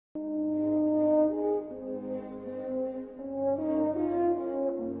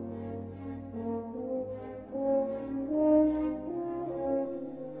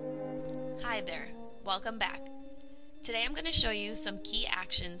Hi there, welcome back. Today I'm going to show you some key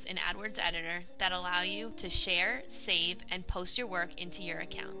actions in AdWords Editor that allow you to share, save, and post your work into your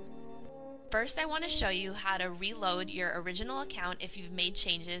account. First, I want to show you how to reload your original account if you've made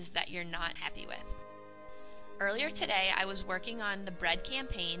changes that you're not happy with. Earlier today, I was working on the bread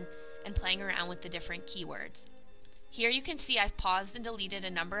campaign and playing around with the different keywords. Here you can see I've paused and deleted a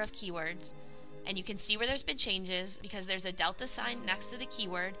number of keywords, and you can see where there's been changes because there's a delta sign next to the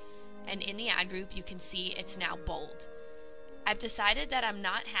keyword, and in the ad group you can see it's now bold. I've decided that I'm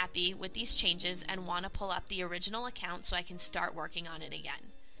not happy with these changes and want to pull up the original account so I can start working on it again.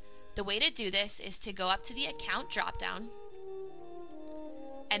 The way to do this is to go up to the account dropdown,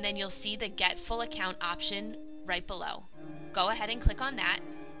 and then you'll see the Get Full Account option right below. Go ahead and click on that,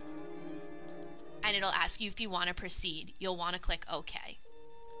 and it'll ask you if you want to proceed. You'll want to click OK.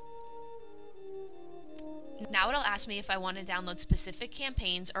 Now it'll ask me if I want to download specific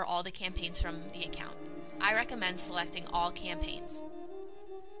campaigns or all the campaigns from the account. I recommend selecting all campaigns.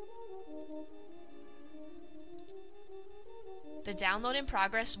 The download in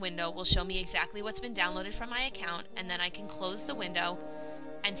progress window will show me exactly what's been downloaded from my account, and then I can close the window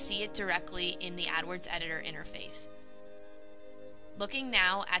and see it directly in the AdWords Editor interface. Looking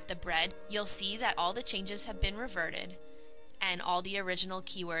now at the bread, you'll see that all the changes have been reverted and all the original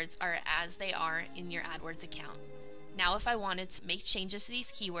keywords are as they are in your AdWords account. Now if I wanted to make changes to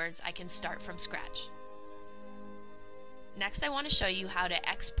these keywords, I can start from scratch. Next, I want to show you how to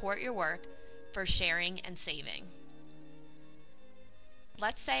export your work for sharing and saving.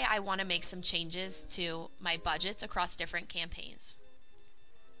 Let's say I want to make some changes to my budgets across different campaigns.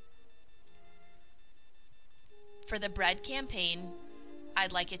 For the bread campaign,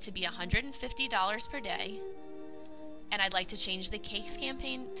 I'd like it to be $150 per day, and I'd like to change the cakes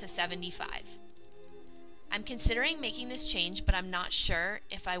campaign to $75. I'm considering making this change, but I'm not sure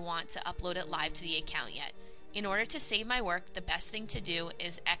if I want to upload it live to the account yet. In order to save my work, the best thing to do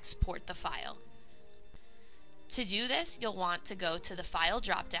is export the file. To do this, you'll want to go to the File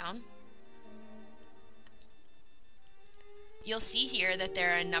dropdown. You'll see here that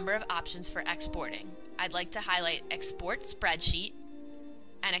there are a number of options for exporting. I'd like to highlight Export Spreadsheet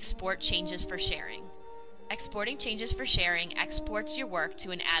and Export Changes for Sharing. Exporting changes for sharing exports your work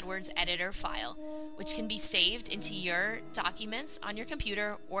to an AdWords Editor file, which can be saved into your documents on your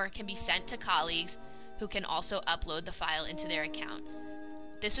computer or can be sent to colleagues who can also upload the file into their account.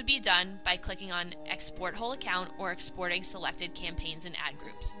 This would be done by clicking on Export Whole Account or exporting selected campaigns and ad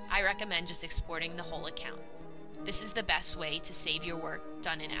groups. I recommend just exporting the whole account. This is the best way to save your work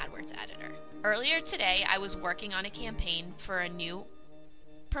done in AdWords Editor. Earlier today, I was working on a campaign for a new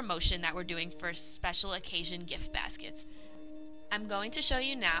promotion that we're doing for special occasion gift baskets. I'm going to show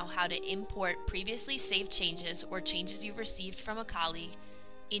you now how to import previously saved changes or changes you've received from a colleague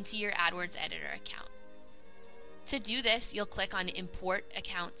into your AdWords Editor account. To do this, you'll click on Import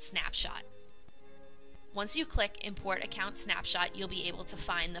Account Snapshot. Once you click Import Account Snapshot, you'll be able to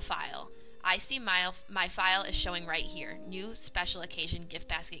find the file. I see my file is showing right here, New Special Occasion Gift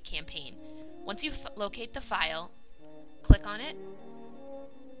Basket Campaign. Once you locate the file, click on it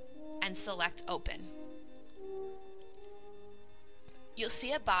and select Open. You'll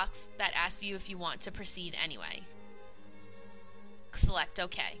see a box that asks you if you want to proceed anyway. Select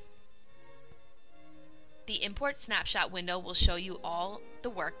OK. The Import Snapshot window will show you all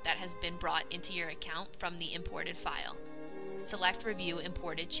the work that has been brought into your account from the imported file. Select Review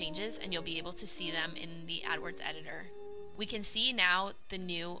Imported Changes and you'll be able to see them in the AdWords Editor. We can see now the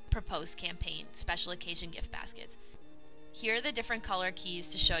new proposed campaign, Special Occasion Gift Baskets. Here are the different color keys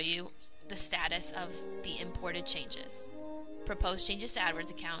to show you the status of the imported changes. Proposed changes to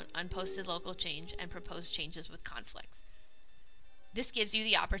AdWords account, unposted local change, and proposed changes with conflicts. This gives you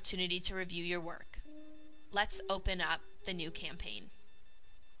the opportunity to review your work. Let's open up the new campaign.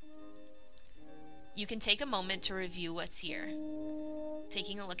 You can take a moment to review what's here,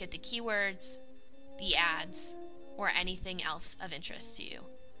 taking a look at the keywords, the ads, or anything else of interest to you.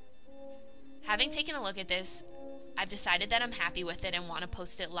 Having taken a look at this, I've decided that I'm happy with it and want to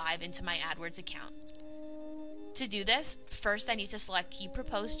post it live into my AdWords account. To do this, first I need to select Key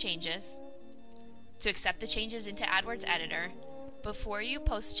Proposed Changes. To accept the changes into AdWords Editor, before you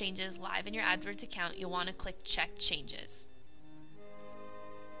post changes live in your AdWords account, you'll want to click Check Changes.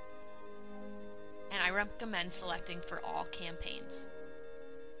 And I recommend selecting for all campaigns.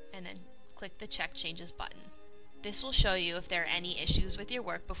 And then click the Check Changes button. This will show you if there are any issues with your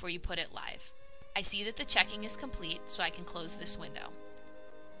work before you put it live. I see that the checking is complete, so I can close this window.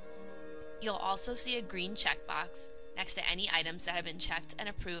 You'll also see a green checkbox next to any items that have been checked and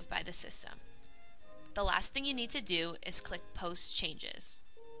approved by the system. The last thing you need to do is click Post Changes.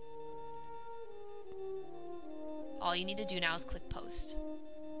 All you need to do now is click post.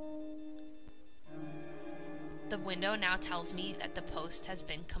 The window now tells me that the post has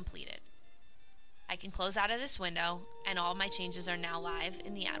been completed. I can close out of this window, and all my changes are now live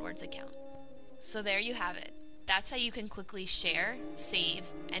in the AdWords account. So there you have it. That's how you can quickly share, save,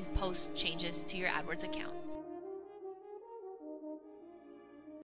 and post changes to your AdWords account.